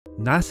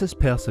NASA's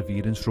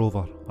Perseverance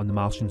rover on the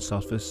Martian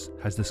surface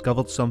has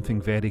discovered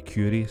something very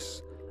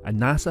curious, and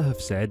NASA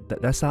have said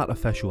that this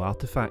artificial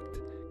artefact,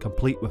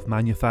 complete with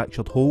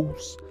manufactured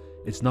holes,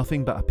 is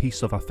nothing but a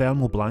piece of a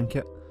thermal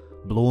blanket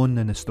blown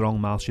in the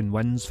strong Martian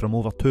winds from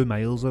over 2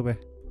 miles away.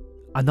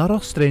 Another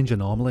strange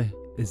anomaly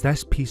is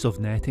this piece of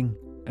netting.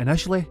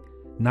 Initially,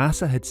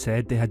 NASA had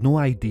said they had no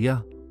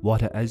idea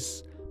what it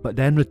is, but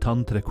then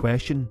returned to the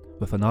question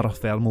with another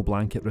thermal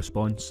blanket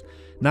response.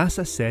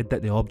 NASA said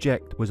that the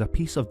object was a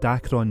piece of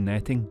Dacron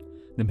netting.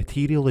 The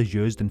material is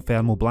used in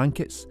thermal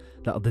blankets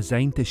that are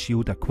designed to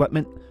shield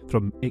equipment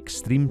from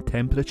extreme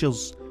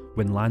temperatures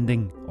when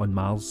landing on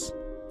Mars.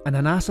 And a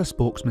NASA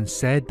spokesman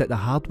said that the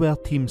hardware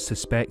team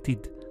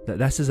suspected that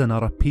this is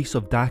another piece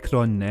of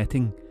Dacron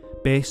netting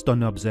based on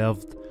the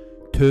observed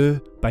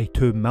 2 by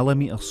 2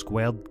 mm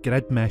squared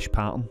grid mesh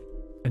pattern.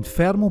 And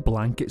thermal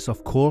blankets,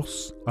 of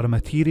course, are a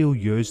material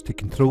used to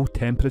control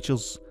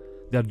temperatures.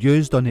 They're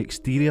used on the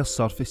exterior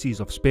surfaces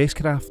of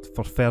spacecraft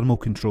for thermal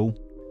control.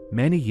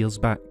 Many years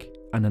back,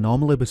 an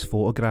anomaly was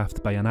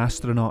photographed by an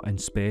astronaut in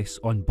space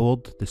on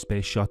board the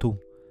space shuttle.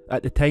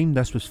 At the time,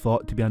 this was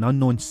thought to be an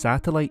unknown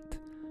satellite,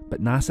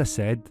 but NASA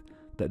said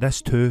that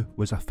this too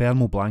was a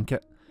thermal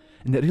blanket,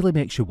 and it really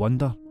makes you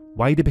wonder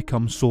why they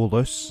become so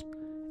loose.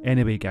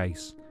 Anyway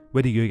guys,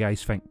 what do you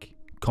guys think?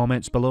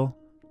 Comments below,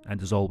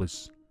 and as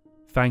always,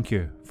 thank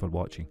you for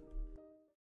watching.